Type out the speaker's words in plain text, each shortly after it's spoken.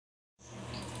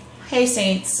Hey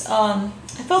saints, I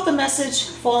felt the message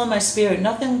fall in my spirit.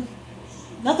 Nothing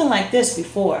like this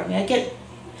before. I mean, I get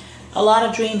a lot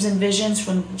of dreams and visions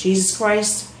from Jesus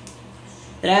Christ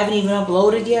that I haven't even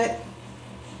uploaded yet.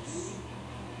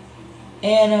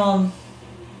 And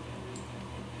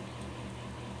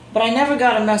but I never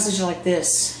got a message like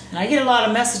this. And I get a lot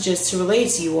of messages to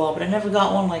relate to you all, but I never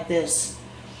got one like this.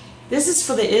 This is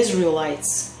for the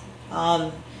Israelites.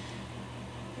 The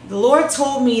Lord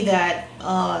told me that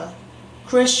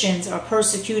Christians are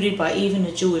persecuted by even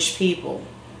the Jewish people.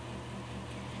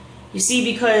 You see,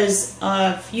 because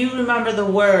if you remember the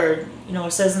word, you know,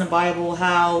 it says in the Bible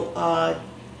how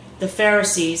the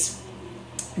Pharisees,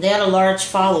 they had a large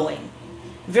following,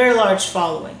 very large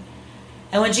following.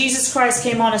 And when Jesus Christ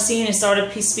came on the scene and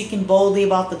started speaking boldly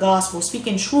about the gospel,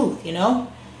 speaking truth, you know,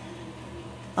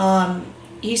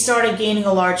 he started gaining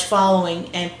a large following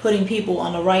and putting people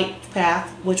on the right path,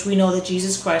 which we know that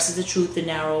Jesus Christ is the truth,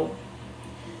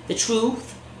 the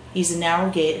truth, he's the narrow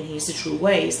gate, and he's the true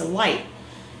way, he's the light.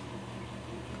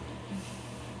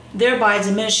 Thereby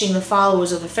diminishing the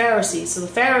followers of the Pharisees. So the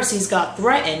Pharisees got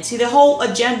threatened. See, the whole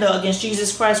agenda against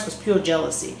Jesus Christ was pure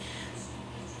jealousy.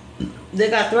 They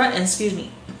got threatened,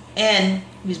 and,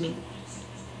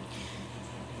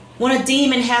 when a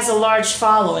demon has a large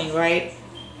following, right,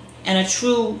 and a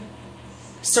true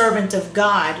servant of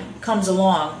God comes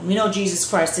along, we know Jesus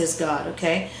Christ is God,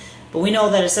 okay? But we know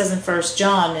that it says in 1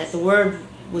 John that the Word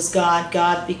was God,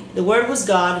 the Word was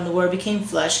God, and the Word became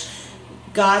flesh.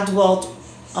 God dwelt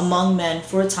among men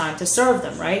for a time to serve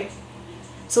them, right?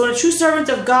 So when a true servant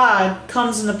of God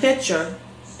comes in the picture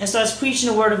and starts preaching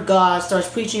the Word of God, starts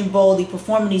preaching boldly,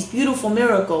 performing these beautiful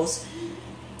miracles,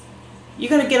 you're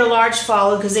going to get a large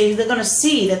following, because they're going to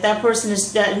see that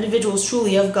that individual is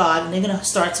truly of God, and they're going to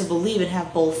start to believe and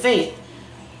have bold faith.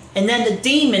 And then the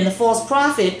demon, the false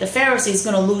prophet, the Pharisees, is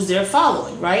going to lose their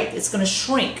following, right? It's going to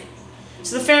shrink.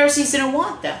 So the Pharisees didn't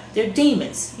want that. They're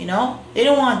demons, you know? They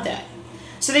don't want that.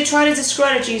 So they try to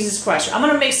discredit Jesus Christ. I'm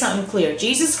going to make something clear.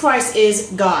 Jesus Christ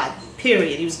is God,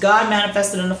 period. He was God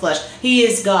manifested in the flesh. He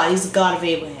is God. He's the God of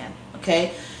Abraham,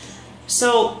 okay?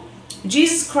 So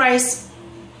Jesus Christ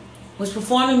was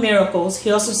performing miracles.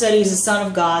 He also said he's the Son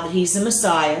of God, that he's the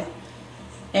Messiah,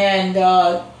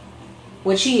 and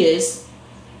which he is,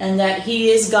 and that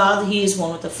he is God, that he is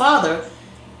one with the Father,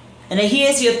 and that he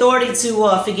has the authority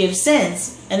to forgive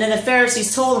sins. And then the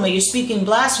Pharisees told him, you're speaking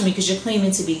blasphemy because you're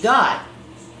claiming to be God,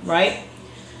 right?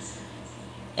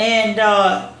 And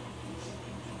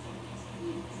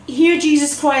here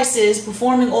Jesus Christ is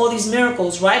performing all these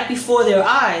miracles right before their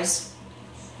eyes,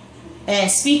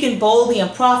 and speaking boldly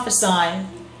and prophesying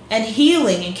and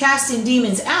healing and casting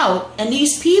demons out. And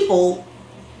these people,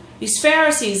 these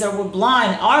Pharisees that were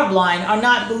blind, are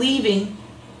not believing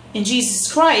in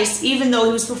Jesus Christ, even though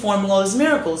he was performing all his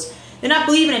miracles. They're not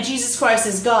believing that Jesus Christ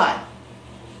is God.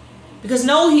 Because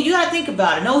you got to think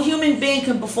about it. No human being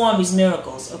can perform these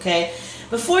miracles, okay?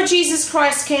 Before Jesus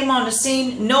Christ came on the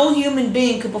scene, no human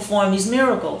being could perform these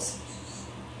miracles,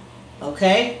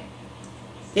 okay?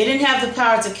 They didn't have the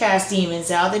power to cast demons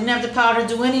out. They didn't have the power to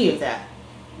do any of that.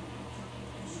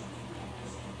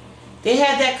 They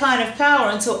had that kind of power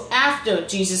until after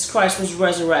Jesus Christ was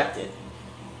resurrected.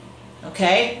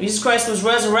 Okay? Jesus Christ was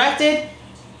resurrected.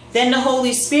 Then the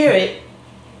Holy Spirit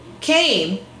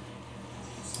came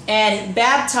and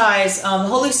baptized. The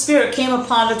Holy Spirit came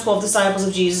upon the 12 disciples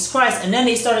of Jesus Christ. And then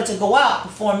they started to go out,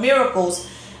 perform miracles,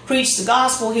 preach the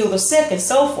gospel, heal the sick, and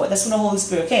so forth. That's when the Holy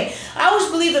Spirit came. I always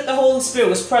believed that the Holy Spirit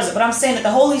was present, but I'm saying that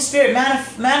the Holy Spirit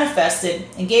manifested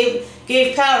and gave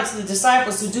power to the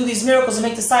disciples to do these miracles and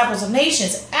make disciples of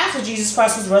nations after Jesus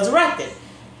Christ was resurrected.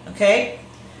 Okay?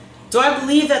 Do I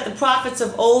believe that the prophets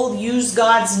of old used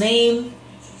God's name?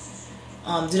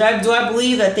 Do I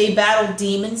believe that they battled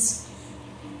demons?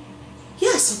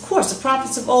 Yes, of course. The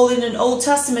prophets of old in the Old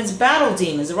Testament battled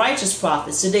demons, the righteous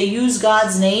prophets. Did they use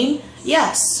God's name?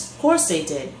 Yes, of course they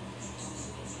did.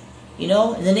 You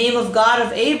know, in the name of God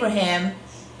of Abraham,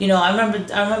 you know, I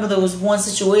remember there was one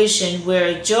situation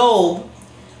where Job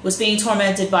was being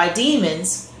tormented by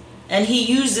demons, and he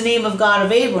used the name of God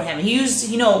of Abraham. He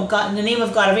used, you know, God, the name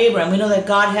of God of Abraham. We know that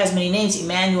God has many names,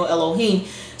 Emmanuel, Elohim.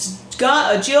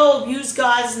 So Job used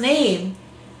God's name,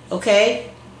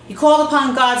 okay? He called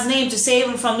upon God's name to save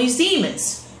him from these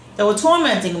demons that were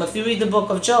tormenting him, if you read the book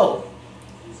of Job.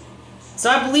 So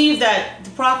I believe that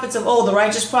the prophets of old, the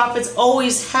righteous prophets,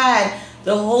 always had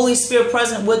the Holy Spirit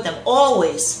present with them.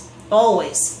 Always.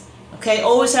 Always. Okay?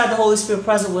 Always had the Holy Spirit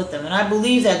present with them. And I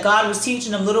believe that God was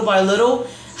teaching them little by little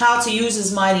how to use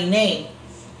his mighty name.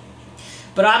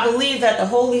 But I believe that the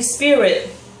Holy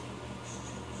Spirit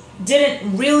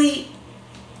didn't really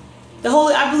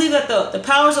I believe that the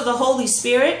powers of the Holy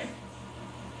Spirit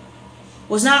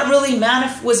was not really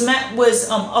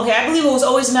okay, I believe it was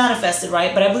always manifested,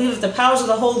 right? But I believe that the powers of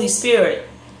the Holy Spirit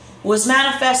was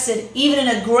manifested even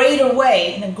in a greater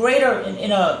way,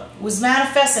 was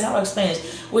manifested, how do I explain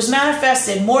this? Was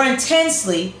manifested more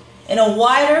intensely in a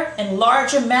wider and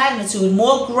larger magnitude,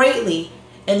 more greatly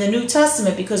in the New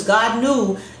Testament, because God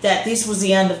knew that this was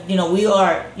the end of, we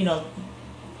are in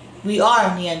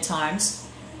the end times,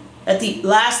 that the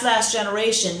last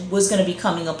generation was going to be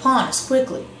coming upon us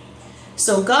quickly.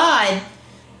 So God,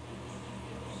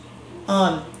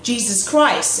 Jesus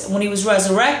Christ, when he was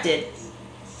resurrected,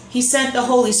 he sent the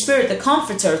Holy Spirit, the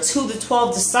Comforter, to the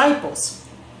 12 disciples.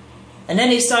 And then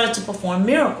they started to perform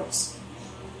miracles.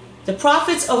 The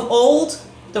prophets of old,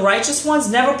 the righteous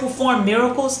ones, never performed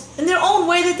miracles in their own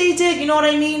way that they did. You know what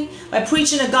I mean? By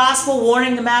preaching the gospel,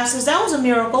 warning the masses. That was a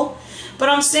miracle. But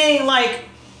I'm saying, like,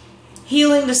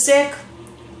 healing the sick,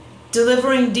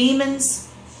 delivering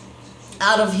demons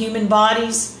out of human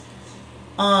bodies,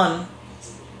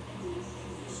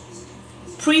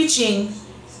 preaching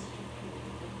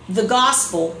the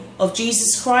gospel of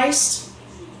Jesus Christ,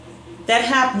 that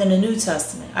happened in the New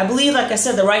Testament. I believe, like I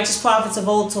said, the righteous prophets of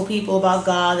old told people about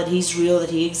God, that he's real, that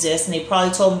he exists, and they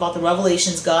probably told them about the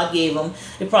revelations God gave them.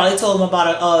 They probably told them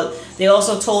about they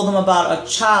also told them about a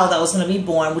child that was going to be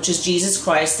born, which is Jesus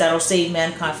Christ, that will save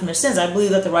mankind from their sins. I believe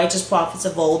that the righteous prophets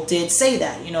of old did say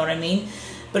that, you know what I mean?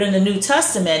 But in the New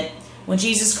Testament, when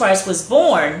Jesus Christ was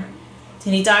born,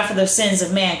 and he died for the sins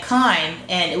of mankind,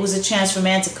 and it was a chance for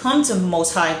man to come to the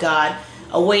Most High God,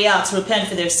 a way out to repent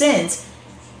for their sins,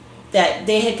 that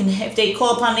if they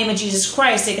call upon the name of Jesus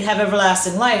Christ, they can have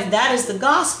everlasting life. That is the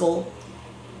gospel,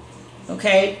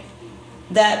 okay,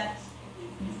 that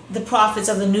the prophets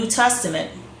of the New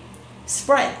Testament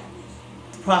spread.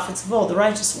 The prophets of old, the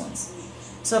righteous ones.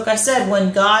 So like I said,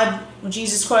 when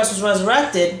Jesus Christ was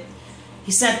resurrected,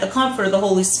 he sent the Comforter, the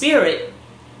Holy Spirit,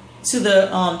 to the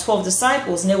 12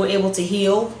 disciples, and they were able to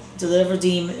heal, deliver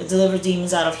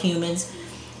demons out of human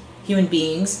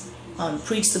beings,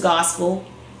 preach the gospel,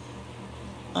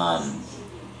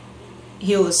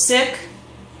 heal the sick,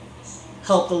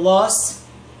 help the lost,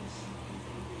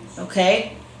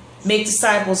 okay, make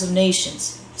disciples of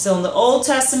nations. So in the Old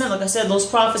Testament, like I said, those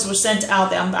prophets were sent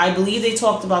out there. I believe they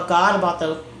talked about God, about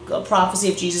the prophecy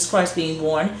of Jesus Christ being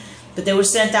born, but they were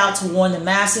sent out to warn the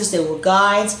masses. They were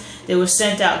guides. They were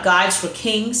sent out, guides for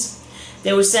kings.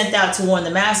 They were sent out to warn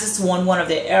the masses, to warn one of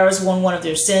their errors, warn one of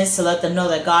their sins, to let them know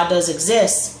that God does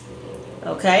exist.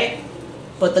 Okay?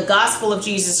 But the gospel of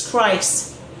Jesus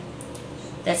Christ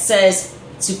that says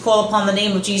to call upon the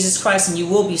name of Jesus Christ and you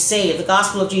will be saved. The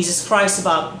gospel of Jesus Christ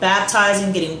about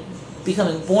baptizing,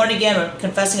 becoming born again, or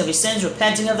confessing of your sins,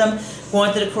 repenting of them,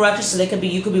 going through the correction so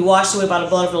you could be washed away by the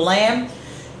blood of the Lamb.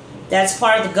 That's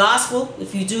part of the gospel.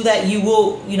 If you do that, you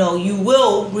will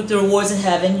reap the rewards in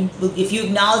heaven. If you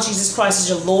acknowledge Jesus Christ as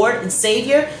your Lord and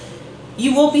Savior,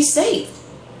 you will be saved.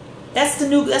 That's the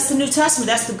New Testament.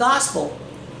 That's the gospel.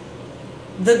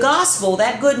 The gospel,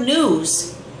 that good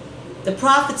news, the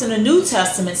prophets in the New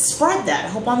Testament spread that. I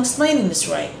hope I'm explaining this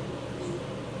right.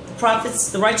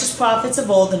 The righteous prophets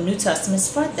of old in the New Testament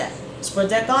spread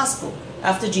that gospel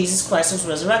after Jesus Christ was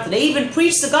resurrected. They even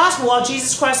preached the gospel while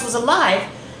Jesus Christ was alive.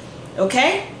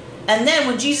 Okay? And then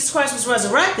when Jesus Christ was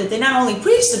resurrected, they not only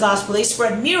preached the gospel, they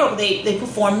spread miracles, they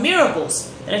performed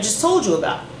miracles that I just told you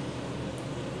about.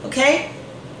 Okay?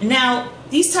 Now,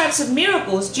 these types of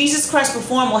miracles, Jesus Christ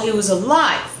performed while he was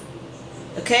alive.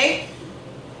 Okay?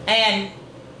 And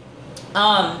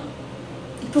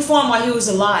he performed while he was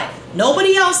alive.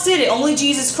 Nobody else did it. Only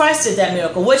Jesus Christ did that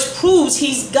miracle, which proves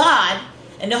he's God,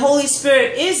 and the Holy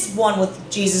Spirit is one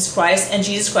with Jesus Christ, and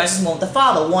Jesus Christ is one with the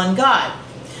Father, one God.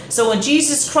 So when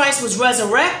Jesus Christ was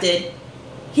resurrected,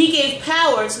 he gave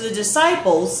power to the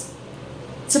disciples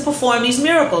to perform these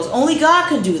miracles. Only God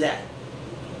can do that.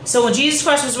 So when Jesus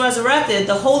Christ was resurrected,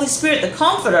 the Holy Spirit, the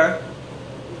Comforter,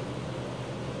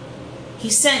 he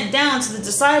sent down to the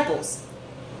disciples.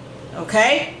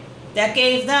 Okay? That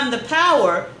gave them the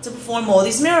power to perform all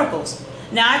these miracles.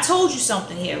 Now I told you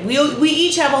something here. We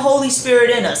each have a Holy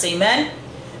Spirit in us. Amen?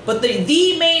 But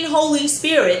the main Holy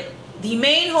Spirit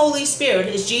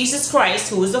is Jesus Christ,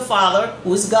 who is the Father,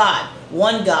 who is God,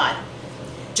 one God.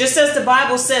 Just as the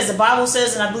Bible says,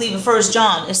 and I believe in 1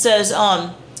 John, it says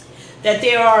that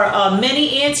there are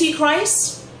many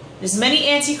antichrists. There's many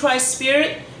antichrist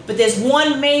spirit, but there's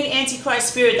one main antichrist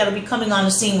spirit that will be coming on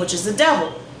the scene, which is the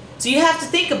devil. So you have to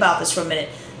think about this for a minute.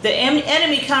 The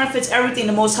enemy counterfeits everything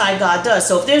the Most High God does.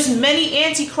 So if there's many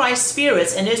antichrist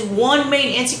spirits and there's one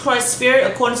main antichrist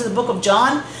spirit according to the book of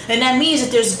John, then that means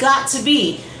that there's got to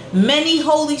be many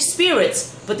Holy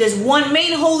Spirits, but there's one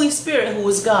main Holy Spirit who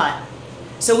is God.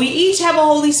 So we each have a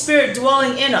Holy Spirit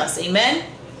dwelling in us, amen?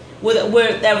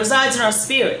 That resides in our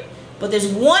spirit. But there's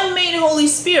one main Holy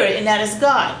Spirit, and that is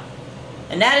God.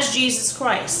 And that is Jesus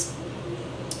Christ.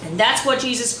 And that's what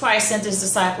Jesus Christ sent his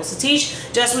disciples to teach.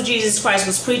 Just what Jesus Christ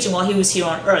was preaching while he was here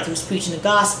on earth. He was preaching the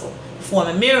gospel,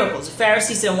 performing miracles. The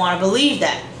Pharisees didn't want to believe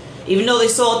that. Even though they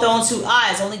saw with their own 2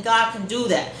 eyes, only God can do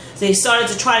that. So they started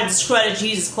to try to discredit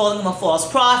Jesus, calling him a false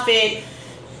prophet,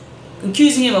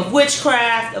 accusing him of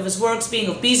witchcraft, of his works being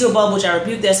of Beelzebub, which I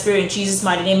rebuked that spirit in Jesus'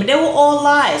 mighty name. And they were all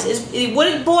lies. What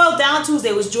it boiled down to is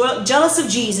they was jealous of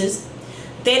Jesus.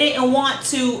 They didn't want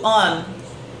to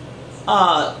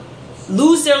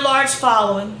lose their large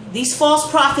following. These false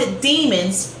prophet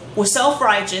demons were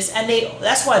self-righteous, and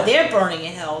that's why they're burning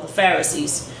in hell, the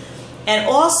Pharisees. And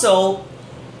also,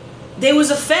 they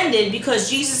was offended because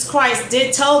Jesus Christ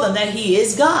did tell them that he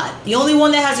is God. The only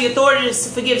one that has the authority to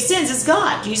forgive sins is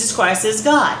God. Jesus Christ is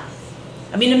God.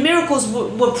 I mean, the miracles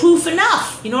were proof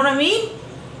enough. You know what I mean?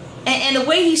 And the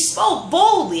way he spoke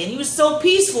boldly, and he was so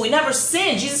peaceful. He never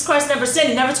sinned. Jesus Christ never sinned.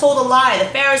 He never told a lie. The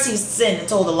Pharisees sinned and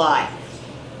told a lie.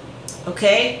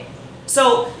 Okay?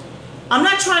 So, I'm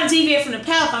not trying to deviate from the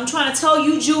path. I'm trying to tell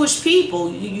you Jewish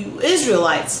people, you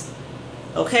Israelites,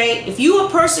 okay? If you are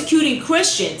persecuting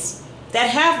Christians that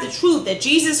have the truth that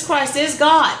Jesus Christ is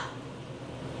God,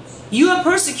 you are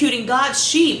persecuting God's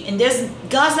sheep, and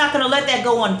God's not going to let that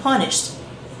go unpunished.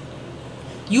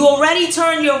 You already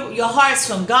turned your hearts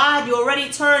from God. You already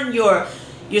turned your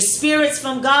spirits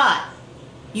from God.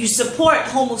 You support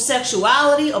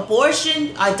homosexuality,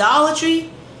 abortion, idolatry.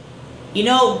 You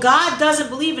know, God doesn't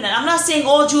believe in it. I'm not saying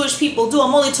all Jewish people do.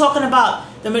 I'm only talking about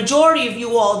the majority of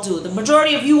you all do. The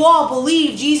majority of you all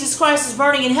believe Jesus Christ is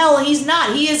burning in hell, and he's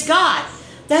not. He is God.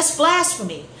 That's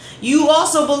blasphemy. You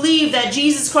also believe that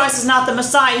Jesus Christ is not the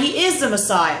Messiah. He is the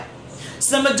Messiah.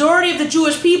 So the majority of the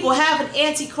Jewish people have an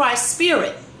Antichrist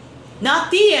spirit. Not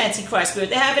the Antichrist spirit.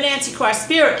 They have an Antichrist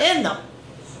spirit in them.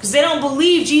 Because they don't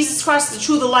believe Jesus Christ is the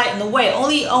truth, the light, and the way.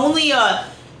 Only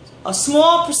a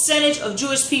small percentage of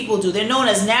Jewish people do. They're known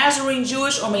as Nazarene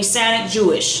Jewish or Messianic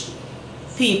Jewish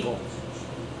people.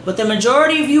 But the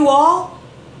majority of you all,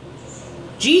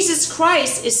 Jesus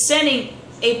Christ is sending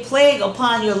a plague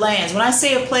upon your lands. When I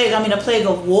say a plague, I mean a plague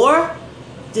of war,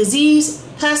 disease,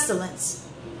 pestilence.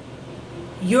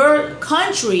 Your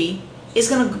country is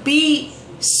going to be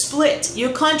split.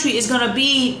 Your country is going to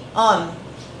be occupied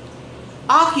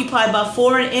by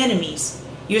foreign enemies.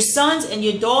 Your sons and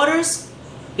your daughters,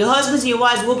 your husbands and your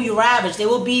wives will be ravaged. They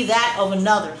will be that of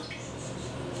another.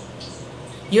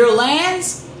 Your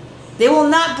lands, they will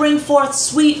not bring forth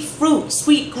sweet fruit,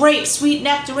 sweet grapes, sweet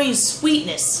nectarines,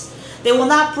 sweetness. They will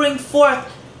not bring forth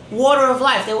water of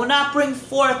life. They will not bring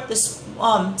forth the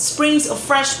springs of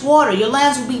fresh water. Your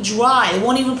lands will be dry. They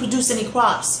won't even produce any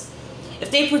crops.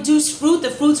 If they produce fruit, the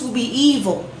fruits will be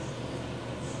evil.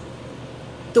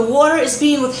 The water is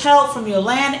being withheld from your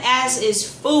land, as is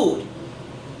food.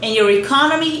 And your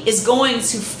economy is going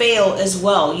to fail as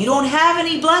well. You don't have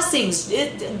any blessings.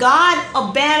 God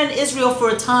abandoned Israel for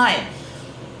a time.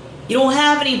 You don't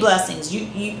have any blessings.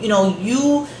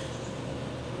 You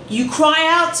cry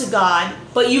out to God,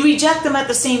 but you reject them at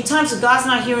the same time, so God's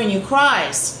not hearing your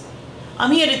cries.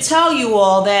 I'm here to tell you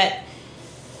all that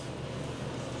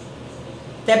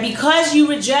because you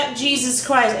reject Jesus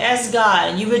Christ as God,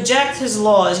 and you reject his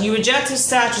laws, and you reject his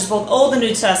statutes, both Old and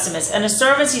New Testaments, and the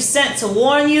servants he sent to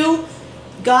warn you,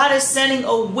 God is sending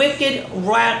a wicked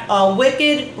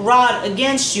rod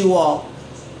against you all.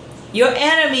 Your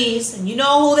enemies, and you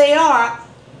know who they are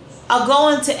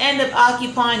going to end up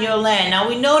occupying your land. Now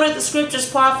we know that the scriptures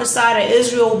prophesy that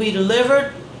Israel will be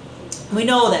delivered. We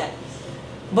know that.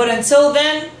 But until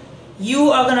then,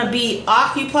 you are going to be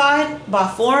occupied by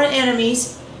foreign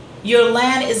enemies. Your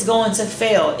land is going to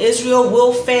fail. Israel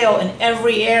will fail in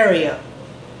every area.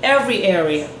 Every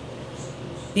area.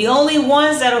 The only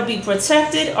ones that will be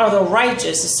protected are the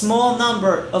righteous, a small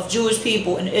number of Jewish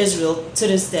people in Israel to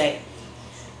this day.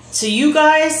 To you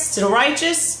guys, to the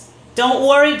righteous, don't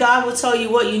worry. God will tell you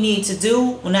what you need to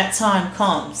do when that time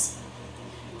comes.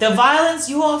 The violence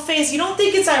you all face, you don't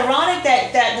think it's ironic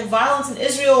that the violence in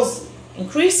Israel is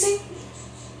increasing?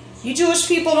 You Jewish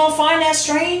people don't find that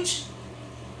strange?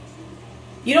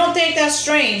 You don't think that's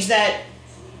strange that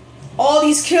all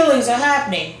these killings are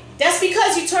happening? That's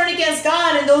because you turn against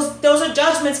God, and those are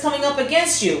judgments coming up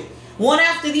against you, one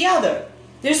after the other.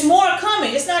 There's more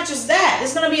coming. It's not just that.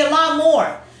 There's going to be a lot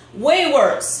more. Way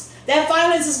worse. That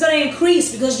violence is going to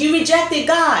increase because you rejected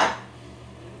God.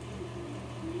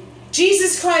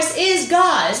 Jesus Christ is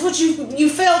God. It's what you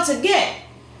failed to get.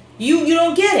 You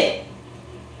don't get it.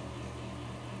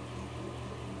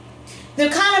 The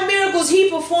kind of miracles he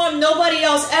performed, nobody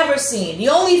else ever seen. The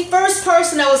only first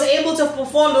person that was able to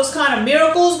perform those kind of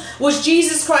miracles was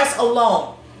Jesus Christ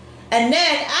alone. And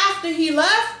then after he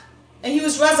left and he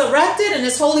was resurrected and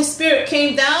his Holy Spirit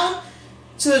came down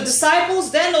to the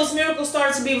disciples, then those miracles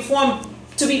started to be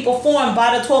performed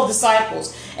by the 12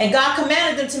 disciples. And God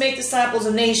commanded them to make disciples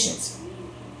of nations.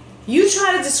 You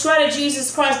try to discredit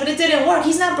Jesus Christ, but it didn't work.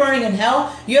 He's not burning in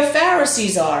hell. Your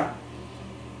Pharisees are.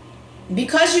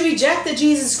 Because you rejected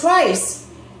Jesus Christ,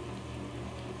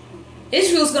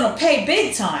 Israel's going to pay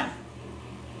big time.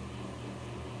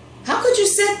 How could you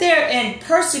sit there and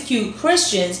persecute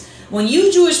Christians when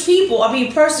you Jewish people are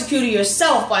being persecuted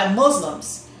yourself by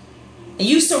Muslims? And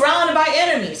you surrounded by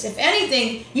enemies. If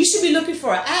anything, you should be looking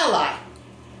for an ally.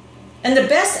 And the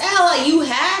best ally you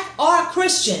have are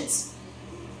Christians.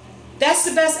 That's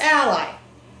the best ally.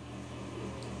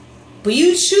 But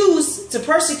you choose to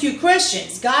persecute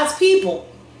Christians, God's people.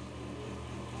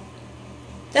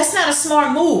 That's not a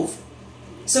smart move.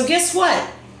 So guess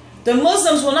what? The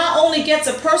Muslims will not only get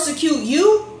to persecute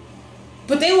you,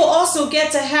 but they will also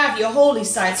get to have your holy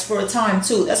sites for a time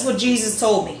too. That's what Jesus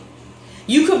told me.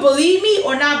 You could believe me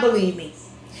or not believe me.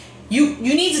 You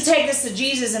need to take this to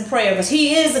Jesus in prayer, because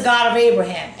he is the God of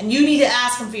Abraham. And you need to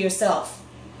ask him for yourself.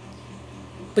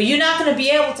 But you're not going to be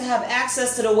able to have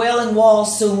access to the Wailing Wall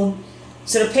soon,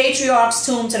 to the patriarch's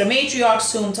tomb, to the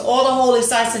matriarch's tomb, to all the holy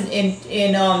sites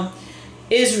in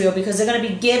Israel, because they're going to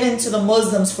be given to the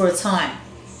Muslims for a time.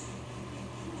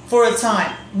 For a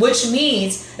time. Which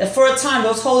means that for a time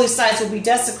those holy sites will be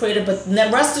desecrated, but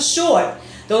rest assured,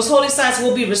 those holy sites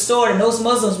will be restored and those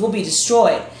Muslims will be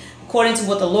destroyed, according to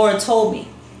what the Lord told me.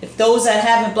 If those that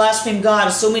haven't blasphemed God,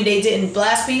 assuming they didn't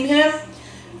blaspheme him,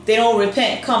 they don't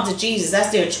repent, come to Jesus.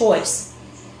 That's their choice.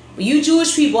 But you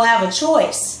Jewish people have a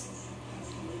choice.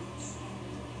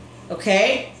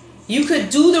 Okay? You could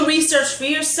do the research for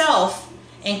yourself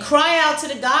and cry out to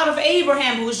the God of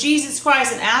Abraham, who is Jesus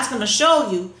Christ, and ask him to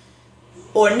show you,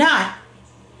 or not.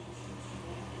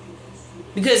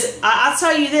 Because I'll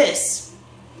tell you this.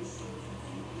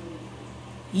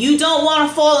 You don't want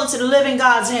to fall into the living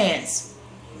God's hands.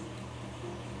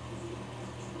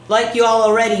 Like you all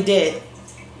already did.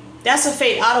 That's a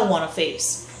fate I don't want to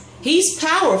face. He's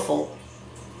powerful.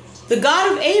 The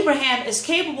God of Abraham is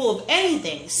capable of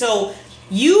anything. So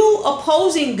you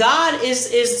opposing God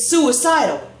is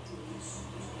suicidal.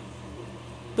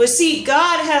 But see,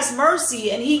 God has mercy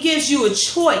and he gives you a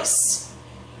choice.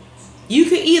 You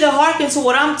could either hearken to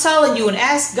what I'm telling you and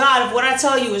ask God if what I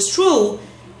tell you is true,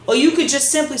 or you could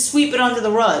just simply sweep it under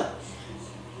the rug.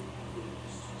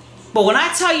 But when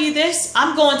I tell you this,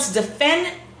 I'm going to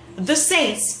defend the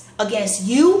saints against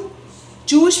you,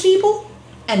 Jewish people,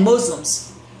 and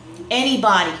Muslims.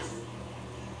 Anybody.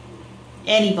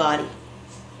 Anybody.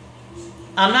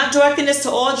 I'm not directing this to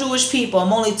all Jewish people.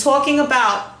 I'm only talking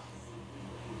about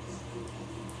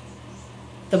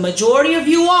the majority of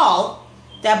you all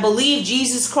that believe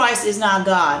Jesus Christ is not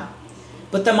God.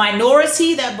 But the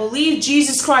minority that believe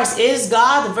Jesus Christ is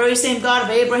God, the very same God of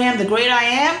Abraham, the great I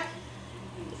am,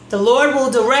 the Lord will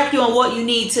direct you on what you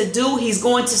need to do. He's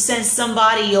going to send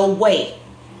somebody your way.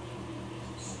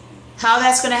 How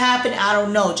that's going to happen, I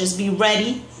don't know. Just be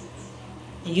ready.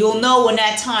 And you'll know when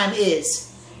that time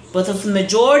is. But the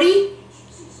majority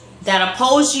that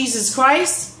oppose Jesus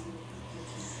Christ,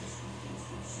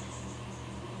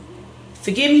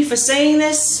 forgive me for saying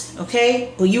this,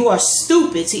 okay? But you are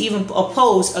stupid to even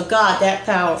oppose a God that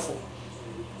powerful.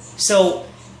 So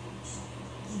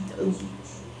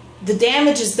the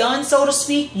damage is done, so to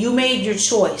speak. You made your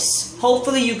choice.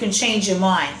 Hopefully you can change your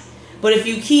mind. But if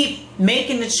you keep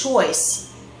making the choice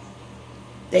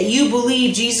that you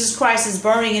believe Jesus Christ is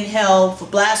burning in hell for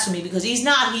blasphemy, because he's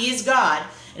not, he is God.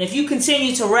 And if you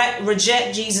continue to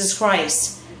reject Jesus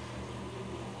Christ,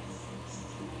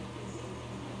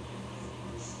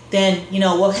 then, you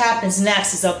know, what happens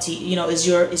next is up to you. You know, is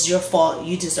your fault.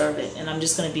 You deserve it. And I'm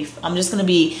just gonna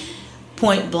be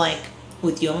point blank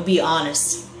with you. I'm gonna be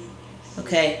honest.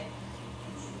 Okay.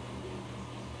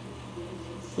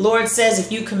 Lord says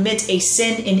if you commit a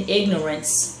sin in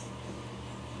ignorance,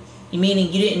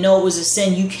 meaning you didn't know it was a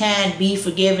sin, you can be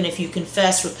forgiven if you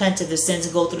confess, repent of the sins,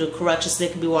 and go through the corrections. They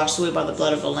can be washed away by the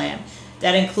blood of the Lamb.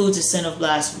 That includes the sin of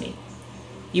blasphemy.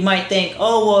 You might think,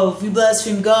 oh, well, if you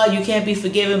blaspheme God, you can't be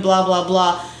forgiven, blah, blah,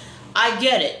 blah. I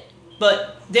get it.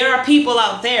 But there are people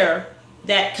out there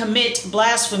that commit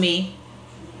blasphemy,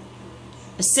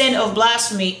 a sin of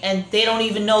blasphemy, and they don't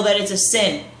even know that it's a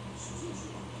sin.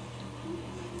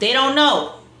 They don't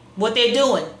know what they're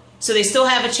doing. So they still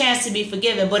have a chance to be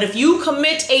forgiven. But if you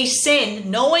commit a sin,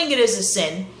 knowing it is a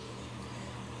sin,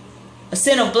 a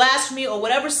sin of blasphemy or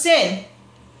whatever sin,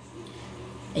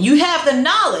 and you have the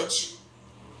knowledge,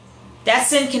 that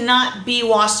sin cannot be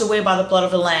washed away by the blood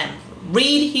of the Lamb.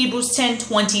 Read Hebrews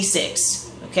 10:26.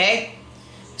 Okay?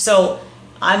 So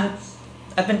I've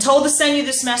been told to send you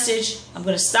this message. I'm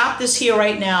going to stop this here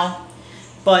right now.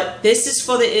 But this is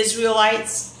for the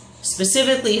Israelites,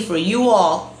 specifically for you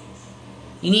all.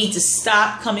 You need to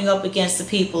stop coming up against the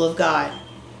people of God.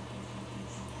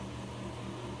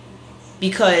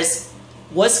 Because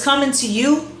what's coming to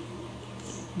you,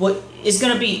 what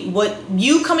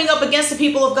you coming up against the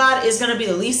people of God is going to be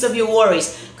the least of your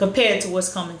worries compared to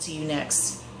what's coming to you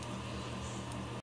next.